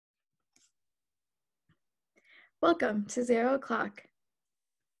Welcome to 0 O'Clock,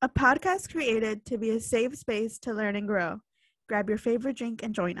 a podcast created to be a safe space to learn and grow. Grab your favorite drink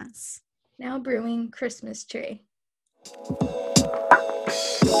and join us. now brewing Christmas tree.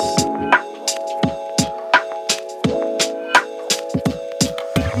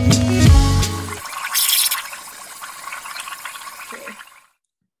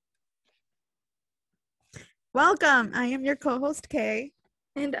 Welcome. I am your co-host, Kay.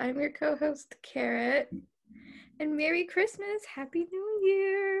 And I'm your co-host, Carrot. And Merry Christmas. Happy New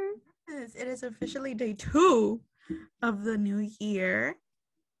Year. It is officially day 2 of the new year.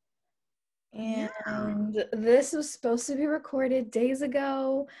 And this was supposed to be recorded days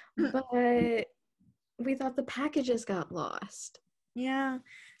ago, but we thought the packages got lost. Yeah.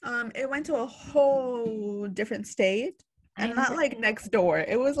 It went to a whole different state. And not like next door.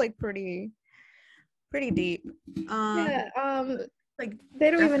 It was like pretty deep. Like they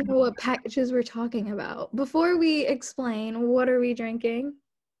don't even know what packages we're talking about. Before we explain, what are we drinking?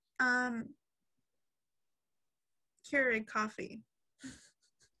 Keurig coffee.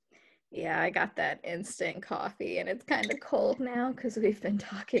 Yeah, I got that instant coffee, and it's kind of cold now because we've been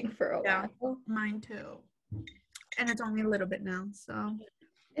talking for a while. Mine too. And it's only a little bit now, so.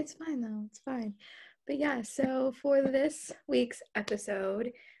 It's fine, though. It's fine. But yeah, so for this week's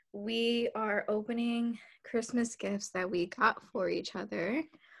episode, we are opening Christmas gifts that we got for each other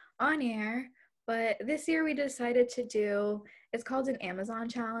on air. But this year we decided to do, it's called an Amazon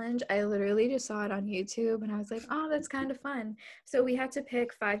challenge. I literally just saw it on YouTube and I was like, oh, that's kind of fun. So we had to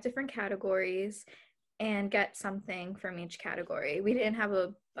pick 5 different categories and get something from each category. We didn't have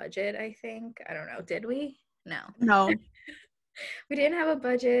a budget, I think. I don't know. Did we? No. We didn't have a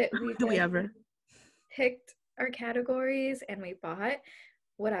budget. Do we ever? Picked our categories and we bought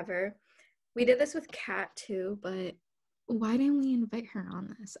whatever. We did this with Kat too, but why didn't we invite her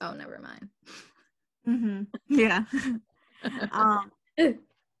on this? Oh, never mind. Yeah.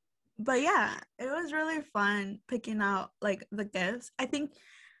 But yeah, it was really fun picking out like the gifts. I think,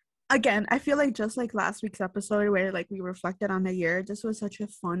 again, I feel like just like last week's episode where like we reflected on the year, this was such a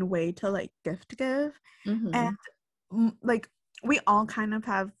fun way to like gift give. And like we all kind of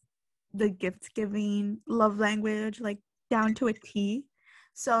have the gift giving love language like down to a T.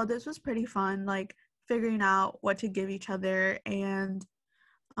 So this was pretty fun, like figuring out what to give each other. And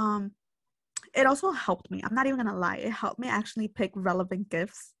it also helped me. I'm not even gonna lie. It helped me actually pick relevant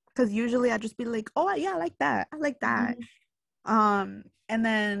gifts. Because usually I just be like, oh yeah, I like that. I like that. And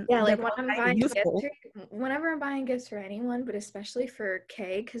then like whenever I'm buying gifts for anyone, but especially for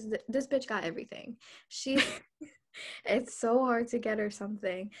Kay, because this bitch got everything. It's so hard to get her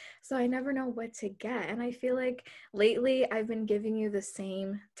something, so I never know what to get. And I feel like lately I've been giving you the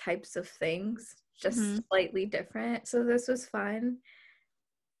same types of things, just slightly different. So this was fun,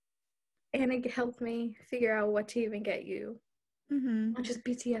 and it helped me figure out what to even get you. Not just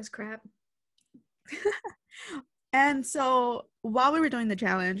BTS crap. And so while we were doing the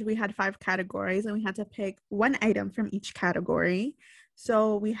challenge, we had 5 categories and we had to pick one item from each category.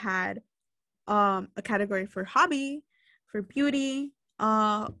 So we had a category for hobby, for beauty,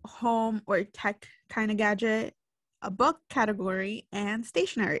 home or tech kind of gadget, a book category, and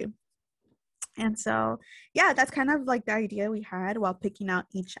stationery. And so, yeah, that's kind of like the idea we had while picking out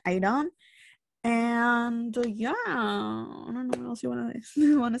each item. And yeah, I don't know what else you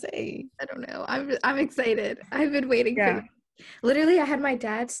want to say. I don't know. I'm excited. I've been waiting for this. Literally, I had my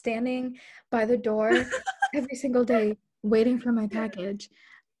dad standing by the door every single day waiting for my package.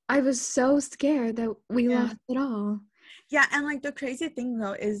 I was so scared that we lost it all. Yeah, and like the crazy thing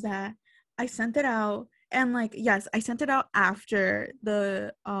though is that I sent it out, and like yes, I sent it out after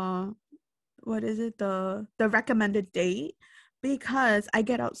the the recommended date, because I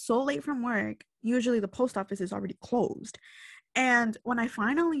get out so late from work. Usually the post office is already closed. And when I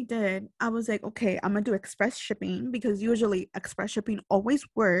finally did, I was like, okay, I'm gonna do express shipping, because usually express shipping always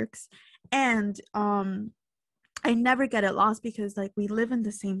works. And I never get it lost because like we live in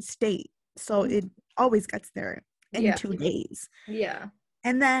the same state. So it always gets there in 2 days. Yeah.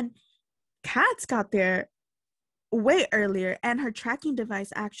 And then Kat's got there way earlier and her tracking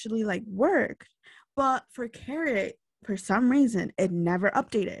device actually like worked. But for Carrot, for some reason, it never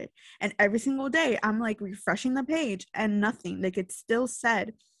updated. And every single day I'm like refreshing the page and nothing. Like it still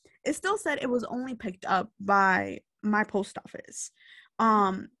said it was only picked up by my post office.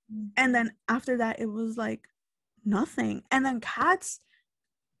 And then after that it was like nothing. And then Kat's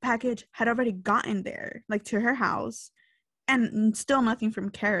package had already gotten there, like to her house, and still nothing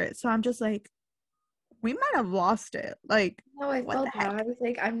from Carrot. So I'm just like, we might have lost it. Like, No, I what felt the that. heck? I was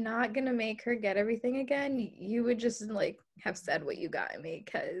like, I'm not gonna make her get everything again. You would just like have said what you got me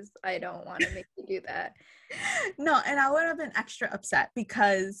because I don't want to make you do that. No, and I would have been extra upset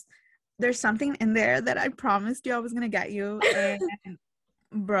because there's something in there that I promised you I was gonna get you, and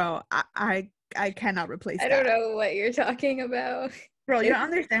bro, I cannot replace I don't that. know what you're talking about. Bro, you Is don't it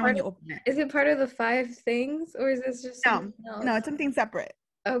understand when part you of, open it. is it part of the 5 things or is this just No, something no, else? it's something separate.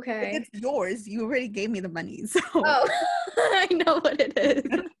 If Okay. it's yours, you already gave me the money. So Oh, I know what it is.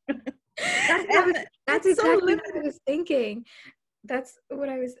 That's it's so exactly what I limited. was thinking. That's what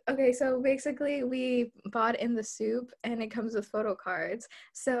I was. Okay, so basically, we bought in the soup and it comes with photo cards.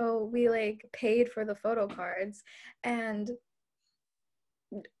 So we like paid for the photo cards, and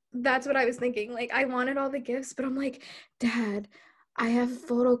that's what I was thinking. Like, I wanted all the gifts, but I'm like, Dad, I have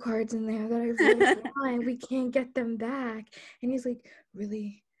photo cards in there that I really want. We can't get them back. And he's like,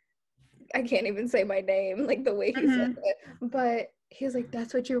 Really? I can't even say my name, like the way he said Mhm. it. But he was like,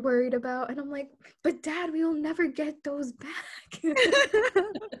 That's what you're worried about? And I'm like, But Dad, we will never get those back.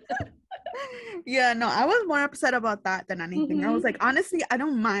 Yeah, no, I was more upset about that than anything. I was Mhm, like, honestly, I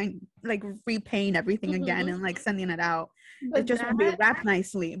don't mind like repaying everything again mhm. and like sending it out. It But just won't be that, wrapped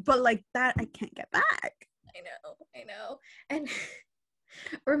nicely. But like that, I can't get back. I know. And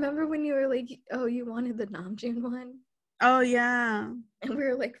remember when you were like, oh, you wanted the Namjoon one? Oh yeah. And we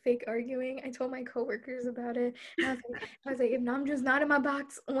were like fake arguing. I told my coworkers about it. And I was like, if Namjoon's not in my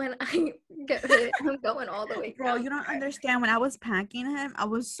box when I get it, I'm going all the way Bro, down you don't there. understand. When I was packing him, I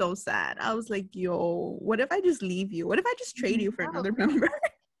was so sad. I was like, yo, what if I just leave you? What if I just trade you for another No. member?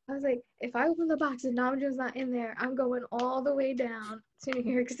 I was like, if I open the box and Namjoon's not in there, I'm going all the way down to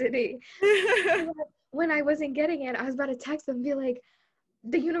New York City. When I wasn't getting it, I was about to text them and be like,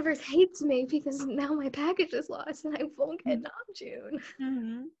 the universe hates me because now my package is lost and I won't get Namjoon.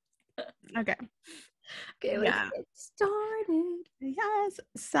 Mm-hmm. Okay. Okay, let's Yeah. get started. Yes.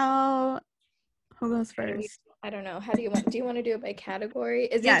 So who goes How do we? first? I don't know. How do you want? Do you want to do it by category?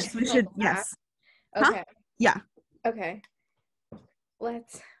 Is each Yes, we like should. wrap? Yes. Huh? Okay. Yeah. Okay.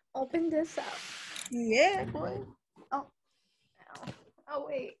 Let's open this up. Yeah, boy. Oh. Now. Oh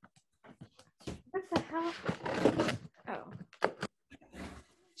wait. What the hell? Oh. How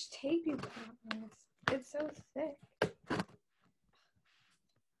much tape you put on this? It's so thick.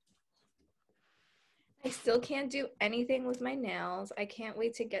 I still can't do anything with my nails. I can't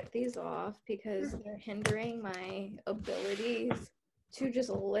wait to get these off because they're hindering my abilities to just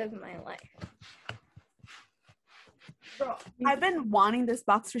live my life. Bro, I've been wanting this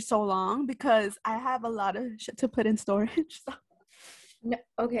box for so long because I have a lot of shit to put in storage. So. No,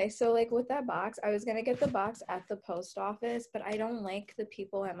 okay, so like with that box, I was gonna get the box at the post office, but I don't like the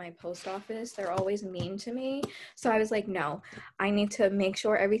people at my post office. They're always mean to me. So I was like, no, I need to make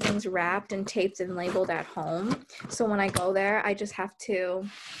sure everything's wrapped and taped and labeled at home. So when I go there, I just have to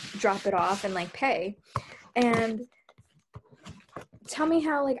drop it off and like pay. And tell me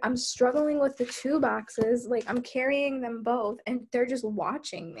how like I'm struggling with the 2 boxes, like I'm carrying them both and they're just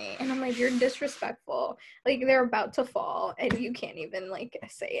watching me and I'm like, you're disrespectful, like they're about to fall and you can't even like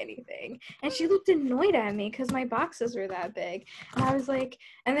say anything. And she looked annoyed at me because my boxes were that big, and I was like,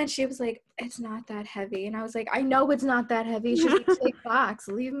 and then she was like, it's not that heavy, and I was like, I know it's not that heavy, it's just a big box,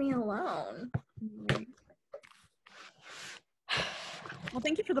 leave me alone. Well,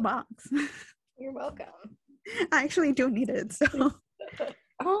 thank you for the box. You're welcome. I actually do need it. So.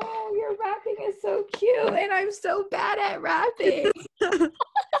 Oh, your wrapping is so cute and I'm so bad at wrapping.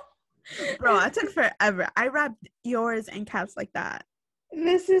 Bro, I took forever. I wrapped yours and Caps like that.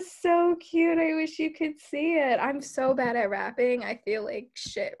 This is so cute. I wish you could see it. I'm so bad at rapping. I feel like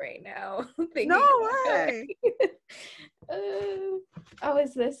shit right now. No way. Oh,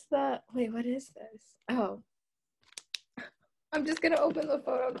 is this the... Wait, what is this? Oh. I'm just going to open the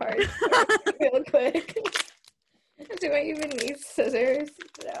photo card real quick. Do I even need scissors?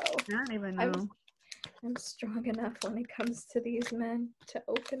 No. I don't even know. I'm strong enough when it comes to these men to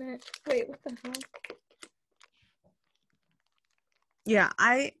open it. Wait, what the hell? Yeah,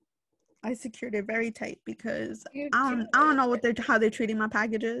 I secured it very tight because I don't know what how they're treating my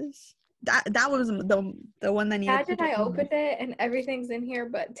packages. That was the one that needed. Imagine I opened it and everything's in here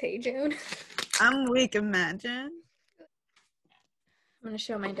but Taejoon. I'm weak. Imagine. I'm gonna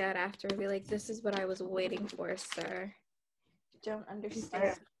show my dad after and be like, this is what I was waiting for, sir. You don't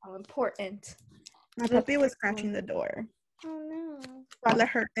understand how important. My puppy was scratching the door. Oh no. I let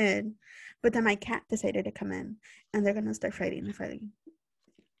her in, but then my cat decided to come in and they're gonna start fighting.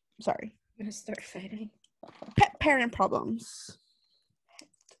 Sorry. I'm gonna start fighting. Pet parent problems.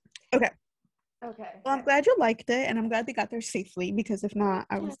 Okay. Okay. Well, I'm glad you liked it and I'm glad they got there safely because if not,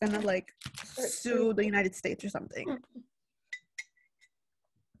 I was gonna like sue the United States or something.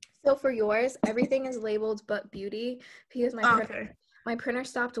 So for yours, everything is labeled but beauty because my printer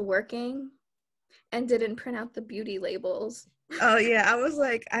stopped working and didn't print out the beauty labels. Oh yeah, I was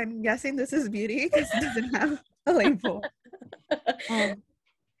like, I'm guessing this is beauty because it doesn't have a label.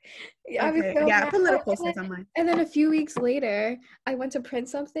 Yeah, okay. I put little post-its on mine. And then a few weeks later, I went to print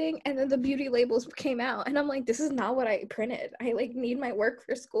something, and then the beauty labels came out, and I'm like, this is not what I printed. I like need my work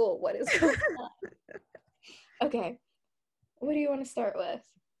for school. What is going on? Okay, what do you want to start with?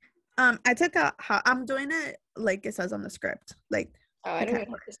 I took out I'm doing it like it says on the script. Like, I don't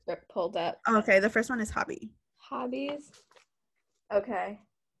even have the script pulled up. Okay, the first one is hobby. Hobbies. Okay.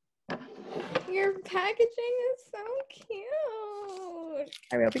 Your packaging is so cute.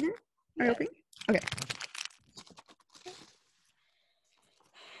 Are we opening it? Are we opening? Okay.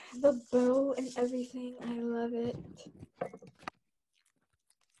 The bow and everything. I love it.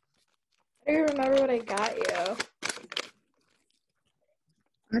 I don't remember what I got you.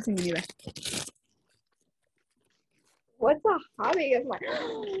 I'm not thinking either. What's a hobby of mine?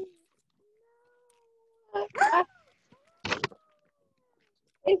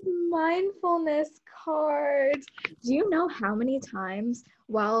 It's mindfulness cards. Do you know how many times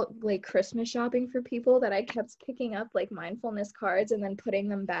while like Christmas shopping for people that I kept picking up like mindfulness cards and then putting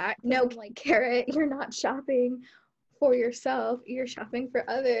them back? No, like Carrot, you're not shopping for yourself, you're shopping for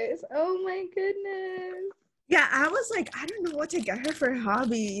others. Oh my goodness. Yeah, I was like, I don't know what to get her for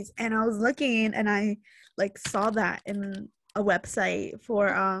hobbies, and I was looking and I like saw that in a website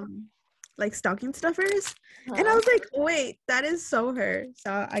for like stocking stuffers, and I was like, wait, that is so her.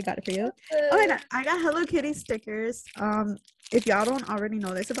 So I got it for you. Oh, and I got Hello Kitty stickers. If y'all don't already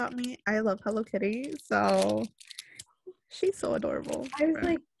know this about me, I love Hello Kitty, so she's so adorable. I was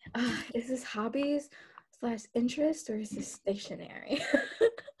like, is this hobbies / interest or is this stationery?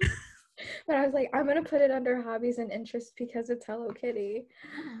 But I was like, I'm gonna put it under hobbies and interests because it's Hello Kitty.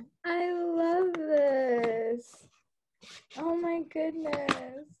 I love this. Oh my goodness.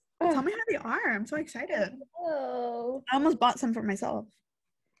 Tell me how they are. I'm so excited. Oh. I almost bought some for myself.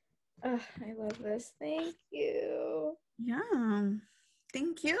 I love this. Thank you. Yeah.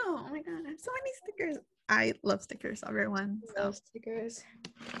 Thank you. Oh my god, I have so many stickers. I love stickers, everyone. I love stickers.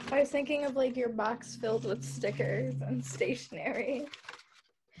 I was thinking of like your box filled with stickers and stationery.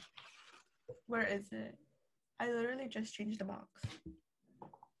 Where is it? I literally just changed the box.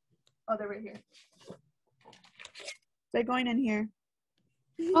 Oh, they're right here. They're going in here.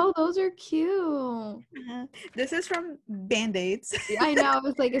 Oh, those are cute. This is from Band-Aids. Yeah, I know. I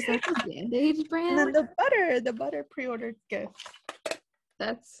was like, is that the Band-Aids brand? And then the butter pre-ordered gift.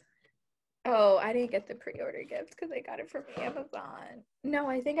 Oh, I didn't get the pre-order gift because I got it from Amazon. No,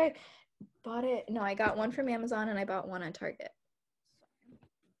 I think I bought it. No, I got one from Amazon and I bought one on Target.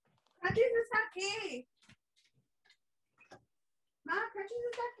 Crunchies is aquí. Ma, Crunchies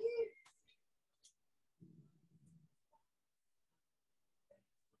is aquí.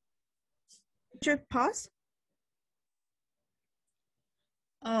 Should pause?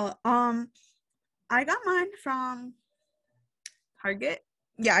 Oh, I got mine from Target.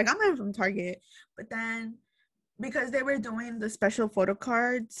 Yeah, I got mine from Target. But then because they were doing the special photo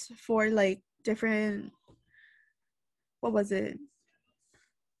cards for like different, what was it?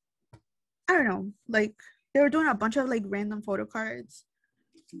 I don't know. Like they were doing a bunch of like random photo cards.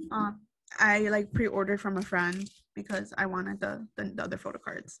 I like pre-ordered from a friend because I wanted the other photo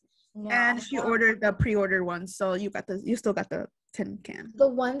cards. No, and she ordered the pre-order one, so you still got the tin can. The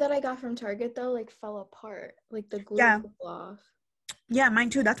one that I got from Target though like fell apart, like the glue fell off. Yeah, mine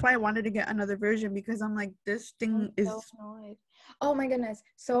too. That's why I wanted to get another version because I'm like, this thing is so annoyed. Oh my goodness,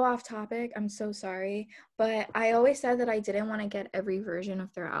 so off topic. I'm so sorry, but I always said that I didn't want to get every version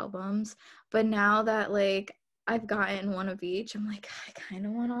of their albums, but now that like I've gotten one of each, I'm like, I kind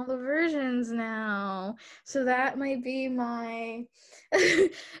of want all the versions now. So that might be my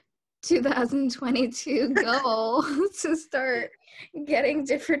 2022 goal to start getting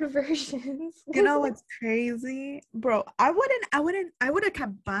different versions. You know what's crazy, bro? I would have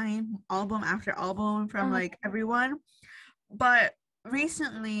kept buying album after album from like everyone, but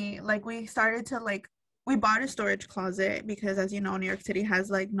recently, like we started to like we bought a storage closet because, as you know, New York City has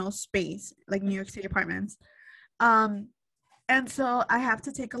like no space, like New York City apartments. And so I have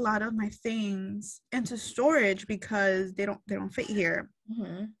to take a lot of my things into storage because they don't fit here.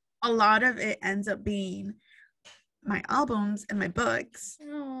 Mm-hmm. A lot of it ends up being my albums and my books.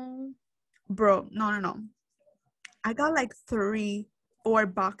 Oh. Bro, no. I got like 3-4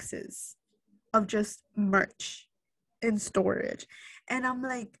 boxes of just merch in storage. And I'm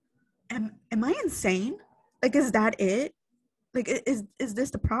like, am I insane? Like, is that it? Like, is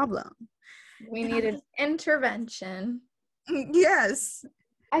this the problem? We need an intervention. Yes.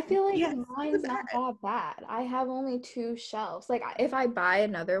 I feel like Yes, mine's not that bad. I have only 2 shelves. Like if I buy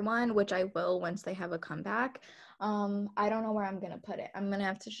another one, which I will once they have a comeback, I don't know where I'm gonna put it. I'm gonna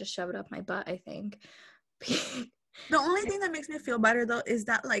have to just shove it up my butt, I think. The only thing that makes me feel better though is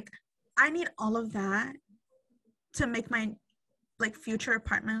that like I need all of that to make my like future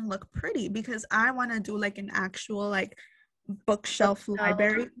apartment look pretty, because I want to do like an actual like bookshelf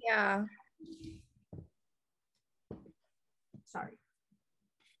library. Yeah. Sorry.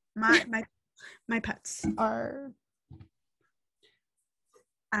 My pets are,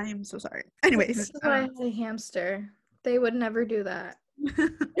 I am so sorry. Anyways, This is why I had a hamster. They would never do that.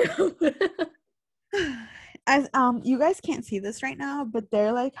 as you guys can't see this right now, but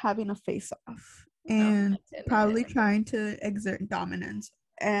they're like having a face off and probably trying to exert dominance,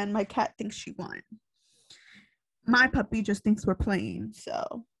 and my cat thinks she won. My puppy just thinks we're playing,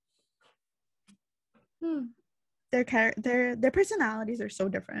 so their personalities are so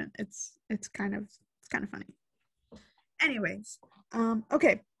different. It's kind of funny. Anyways,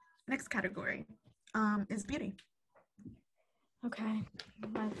 okay, next category is beauty. Okay,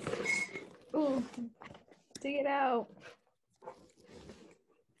 ooh, dig it out.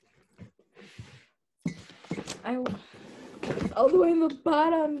 All the way in the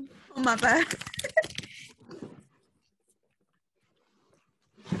bottom. Oh my bad.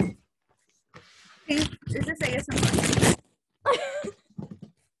 Is this ASMR?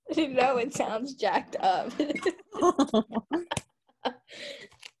 You know it sounds jacked up.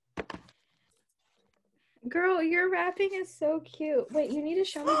 Girl, your wrapping is so cute. Wait, you need to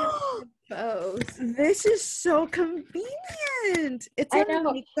show me how to pose. This is so convenient.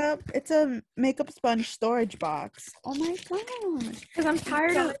 It's a makeup sponge storage box. Oh my gosh. Because I'm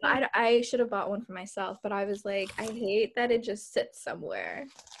tired of I should have bought one for myself, but I was like, I hate that it just sits somewhere.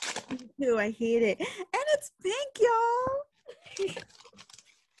 Me too, I hate it. And it's pink, y'all.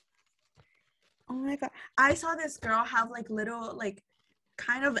 Oh my god. I saw this girl have like little like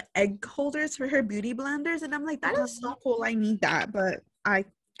kind of egg holders for her beauty blenders, and I'm like, that is so cool. I need that, but I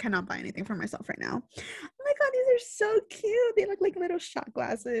cannot buy anything for myself right now. Oh my god, these are so cute. They look like little shot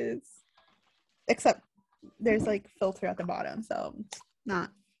glasses, except there's like filter at the bottom, so it's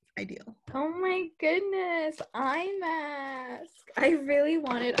not ideal. Oh my goodness, eye mask. I really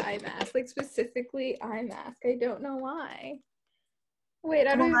wanted eye mask, like specifically eye mask. I don't know why. Wait,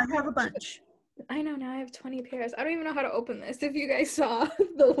 I don't have a bunch. I know, now I have 20 pairs. I don't even know how to open this. If you guys saw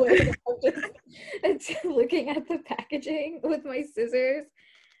the way it's looking at the packaging with my scissors,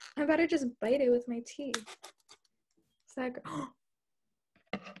 I'm about to just bite it with my teeth.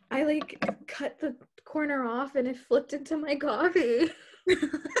 I like cut the corner off and it flipped into my coffee.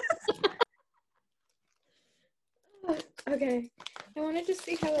 Okay, I wanted to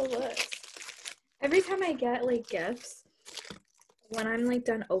see how it looks. Every time I get like gifts, when I'm like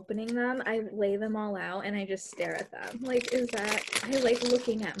done opening them, I lay them all out and I just stare at them. Like, I like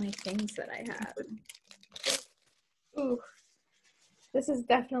looking at my things that I have. Ooh, this is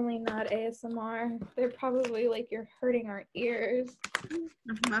definitely not ASMR. They're probably like, you're hurting our ears.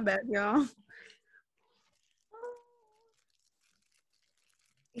 My bad, y'all.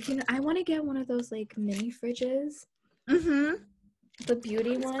 You know, I want to get one of those like mini fridges. The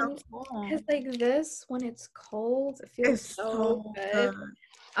beauty one, because like this, when it's cold, it feels so good.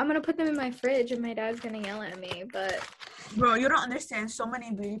 I'm gonna put them in my fridge and my dad's gonna yell at me, but bro, you don't understand. So many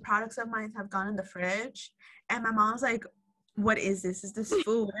beauty products of mine have gone in the fridge and my mom's like, what is this? Is this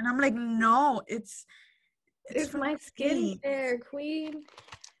food? And I'm like, no, it's my skincare queen.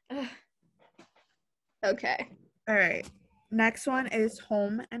 Okay, all right, next one is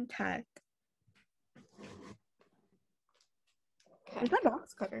home and tech. Where's my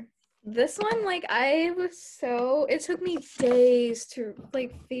box cutter? This one, like, it took me days to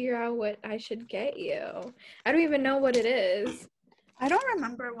like figure out what I should get you. I don't even know what it is. I don't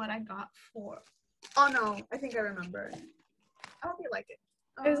remember what I got for. Oh no, I think I remember. I hope you like it.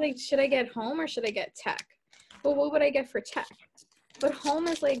 I was like, should I get home or should I get tech? Well, what would I get for tech? But home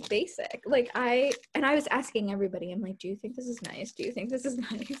is like basic. Like I was asking everybody, I'm like, do you think this is nice? Do you think this is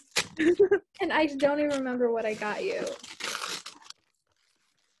nice? And I don't even remember what I got you.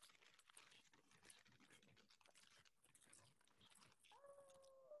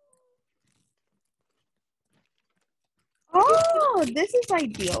 Oh, this is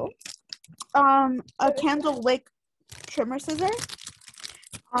ideal. A candle wick trimmer scissor.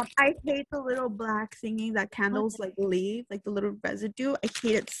 I hate the little black thingy that candles like leave, like the little residue. I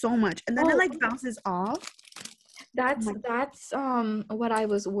hate it so much, and then it like bounces off. That's what I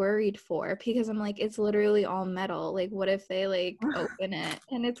was worried for, because I'm like, it's literally all metal. Like, what if they like open it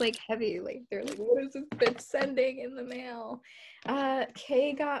and it's like heavy? Like, they're like, what is this bitch sending in the mail?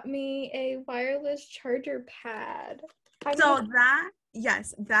 Kay got me a wireless charger pad.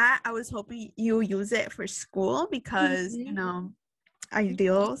 That I was hoping you use it for school because you know,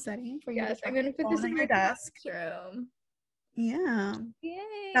 ideal setting for you. Yes, I'm gonna put this in my desk. classroom. Yeah.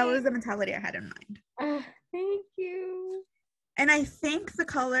 Yay! That was the mentality I had in mind. Thank you. And I think the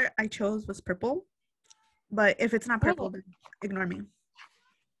color I chose was purple. But if it's not purple, then ignore me.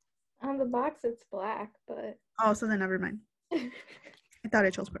 On the box, it's black, but... Oh, so then never mind. I thought I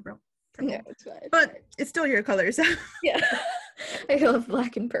chose purple. No, it's fine. But it's still your colors. Yeah. I love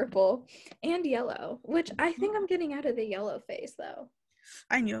black and purple. And yellow, which I think I'm getting out of the yellow phase, though.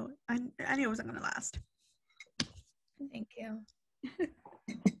 I knew it wasn't going to last. Thank you.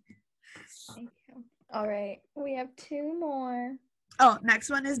 Thank you. All right. We have 2 more. Oh, next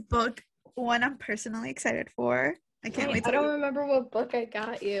one is book one I'm personally excited for. I can't wait. I don't remember what book I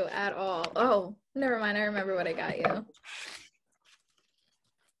got you at all. Oh, never mind. I remember what I got you.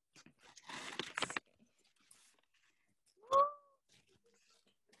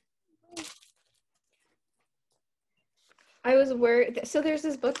 I was worried. So there's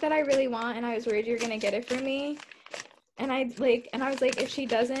this book that I really want, and I was worried you're gonna get it for me. And I was like, if she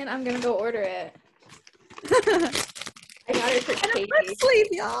doesn't, I'm gonna go order it. I got it for Katie. And a book sleeve,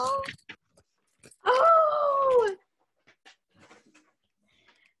 y'all. Oh,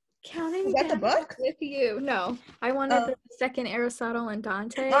 counting. Is that the book? With you? No, I wanted the second Aristotle and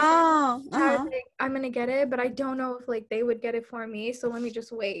Dante. Oh, I was like, I'm gonna get it, but I don't know if like they would get it for me. So let me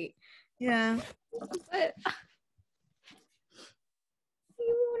just wait. Yeah. But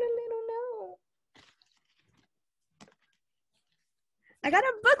you want a little note? I got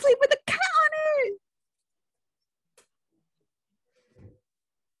a book sleeve with a cat on it.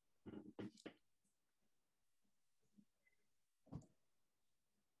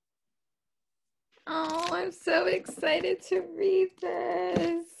 Oh, I'm so excited to read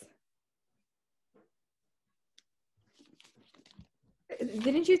this.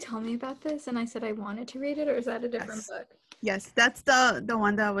 Didn't you tell me about this and I said I wanted to read it, or is that a different book? Yes, that's the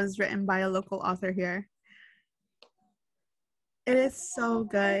one that was written by a local author here. It is so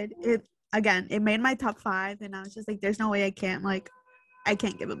good. It made my top 5, and I was just like, there's no way I can't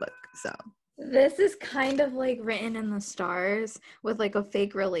give a book. So this is kind of like written in the stars with like a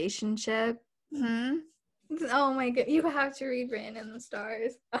fake relationship. Oh my god, you have to read Written in the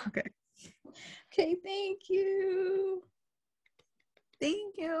Stars. Okay. Okay, thank you.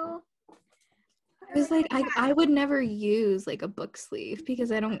 Thank you. I was like, I would never use like a book sleeve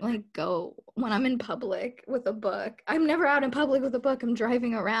because I don't like go when I'm in public with a book. I'm never out in public with a book. I'm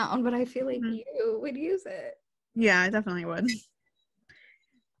driving around, but I feel like you would use it. Yeah, I definitely would.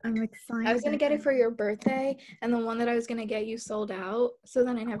 I'm excited. I was going to get it for your birthday, and the one that I was going to get you sold out, so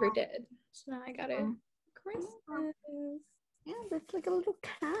then I never did. So now I got it. Christmas. Yeah, that's like a little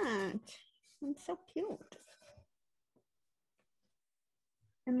cat. It's so cute.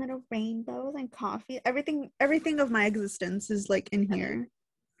 And little rainbows and coffee. Everything of my existence is like in here.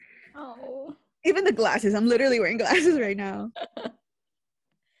 Oh. Even the glasses. I'm literally wearing glasses right now. Oh,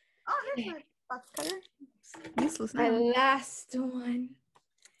 here's my box cutter. Useless now. My last one.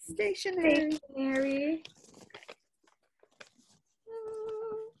 Stationery.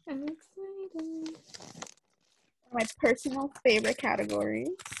 Oh, I'm excited. My personal favorite categories.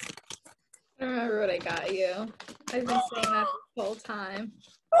 I remember what I got you. I've been saying that the whole time.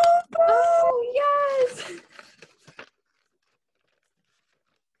 Oh, yes!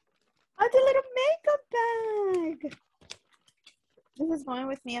 Oh, the little makeup bag. This is going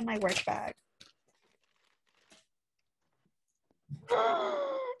with me in my work bag.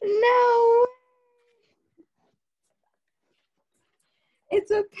 No!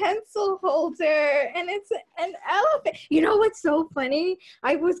 It's a pencil holder and it's an elephant. You know what's so funny?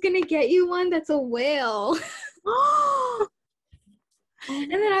 I was gonna get you one that's a whale.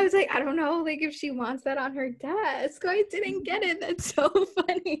 And then I was like, I don't know, like if she wants that on her desk. I didn't get it. That's so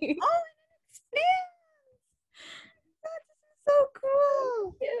funny. Oh, that's so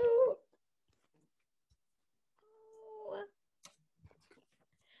cool. Cute. Oh,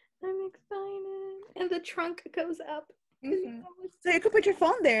 I'm excited. And the trunk goes up. Mm-hmm. So you could put your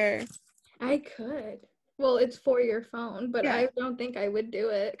phone there. I could. Well, it's for your phone, but yeah. I don't think I would do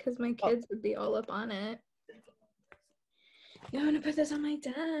it because my kids would be all up on it. Yeah, I'm gonna put this on my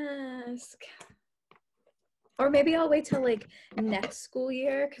desk. Or maybe I'll wait till like next school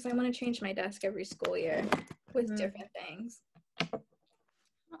year because I want to change my desk every school year with different things.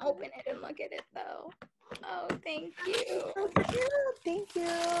 I'll open it and look at it though. Oh, thank you. So cute. Thank you.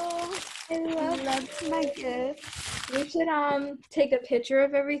 I love My gift. We should take a picture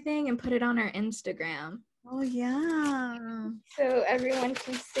of everything and put it on our Instagram Oh yeah. so everyone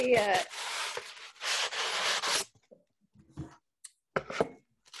can see it.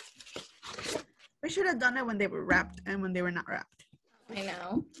 We should have done it when they were wrapped and when they were not wrapped. I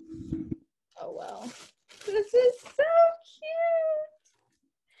know. Oh well. This is so cute.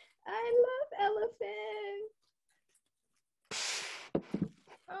 I love elephants.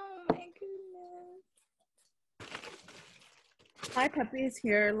 Oh my goodness. My puppy is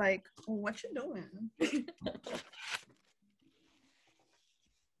here like, what you doing?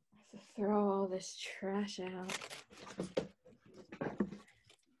 Throw all this trash out.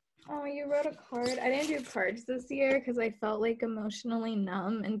 Oh, you wrote a card. I didn't do cards this year because I felt like emotionally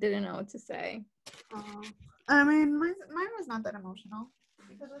numb and didn't know what to say. I mean, mine was not that emotional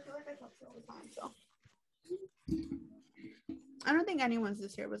because I feel like I talk to you all the time. So I don't think anyone's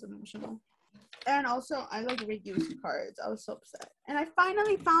this year was emotional. And also, I like reused cards. I was so upset. And I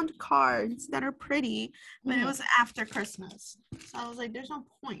finally found cards that are pretty, but it was after Christmas. So I was like, there's no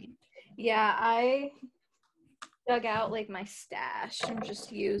point. Yeah, I dug out like my stash and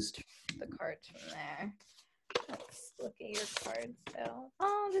just used the cards from there. Let's look at your cards still.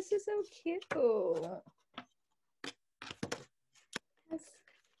 Oh, this is so cute. That's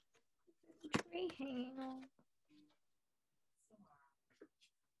tree hang.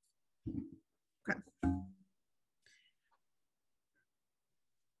 Okay.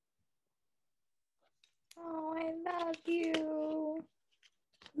 Oh, I love you.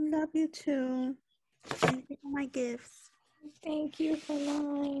 Love you too. Thank you for my gifts. Thank you for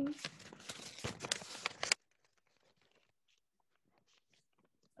mine.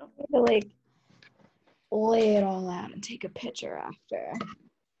 I'm gonna like lay it all out and take a picture after.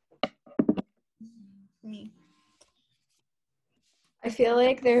 Me. I feel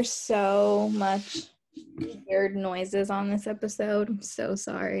like there's so much weird noises on this episode. I'm so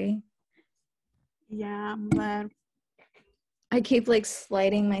sorry. Yeah, I'm glad. I keep like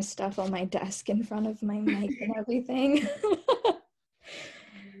sliding my stuff on my desk in front of my mic and everything.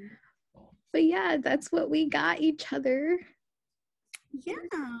 But yeah, that's what we got each other. Yeah.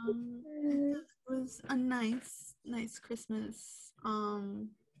 It was a nice Christmas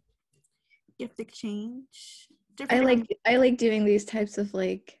gift exchange. I like doing these types of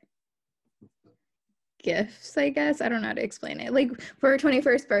like gifts, I guess. I don't know how to explain it. Like for our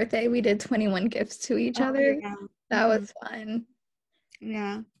 21st birthday, we did 21 gifts to each other. Yeah. That was fun.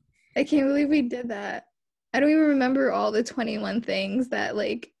 Yeah. I can't believe we did that. I don't even remember all the 21 things that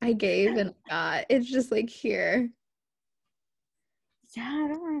like I gave and got. It's just like here. Yeah, I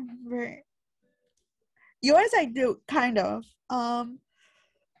don't remember. Yours I do kind of.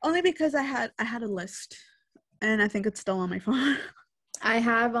 Only because I had a list and I think it's still on my phone. I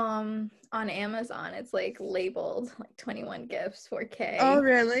have on Amazon it's like labeled like 21 gifts for K. Oh,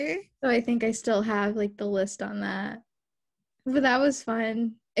 really? So I think I still have like the list on that. But that was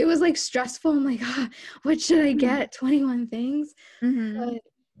fun. It was like stressful. I'm like, what should I get? 21 things. But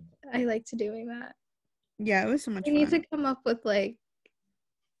I liked doing that. Yeah, it was so much We fun. need to come up with like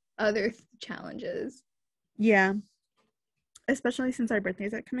other challenges. Yeah. Especially since our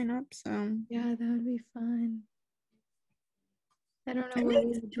birthdays are coming up. So Yeah, that would be fun. I don't know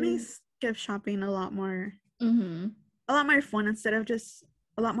it makes gift shopping a lot more fun instead of just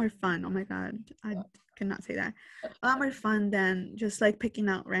a lot more fun. Oh my god, I cannot say that. A lot more fun than just like picking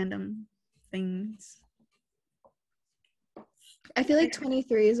out random things. I feel like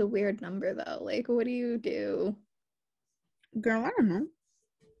 23 is a weird number though. Like, what do you do? Girl, I don't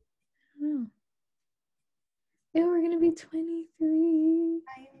know. Yeah, we're gonna be 23.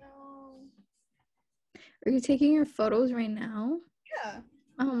 I know. Are you taking your photos right now? Yeah.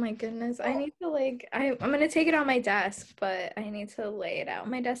 Oh my goodness. I need to like I'm gonna take it on my desk, but I need to lay it out.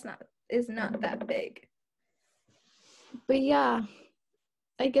 My desk is not that big. But yeah,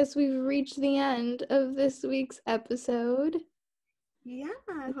 I guess we've reached the end of this week's episode. Yeah,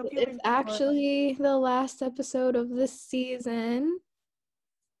 I hope It's actually the last episode of this season.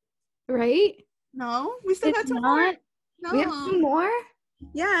 Right? No, we still got It's two not. more. We have two more?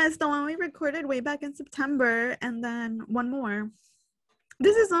 Yeah, it's the one we recorded way back in September, and then one more.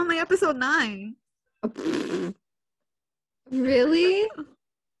 This is only episode 9. Really?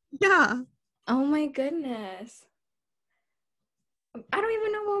 Yeah. Oh my goodness. I don't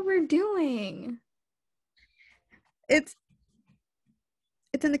even know what we're doing. It's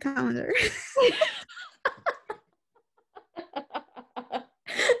in the calendar.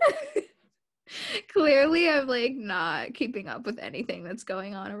 Clearly, I'm like not keeping up with anything that's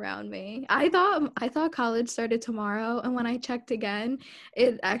going on around me. I thought college started tomorrow, and when I checked again,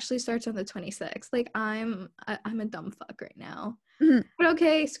 it actually starts on the 26th. Like I'm a dumb fuck right now. Mhm. But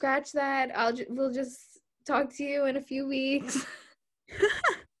okay, scratch that. We'll just talk to you in a few weeks.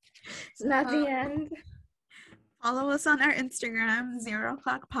 It's not the end. Follow us on our Instagram, 0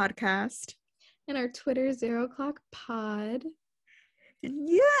 o'clock podcast. And our Twitter, 0 o'clock pod. And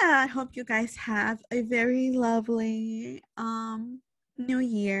yeah, I hope you guys have a very lovely new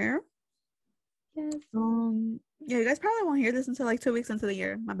year. Yes. Yeah, you guys probably won't hear this until like 2 weeks into the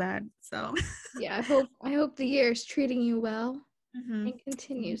year. My bad. So Yeah, I hope the year is treating you well mhm. and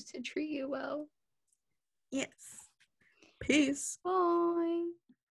continues to treat you well. Yes. Peace. Bye.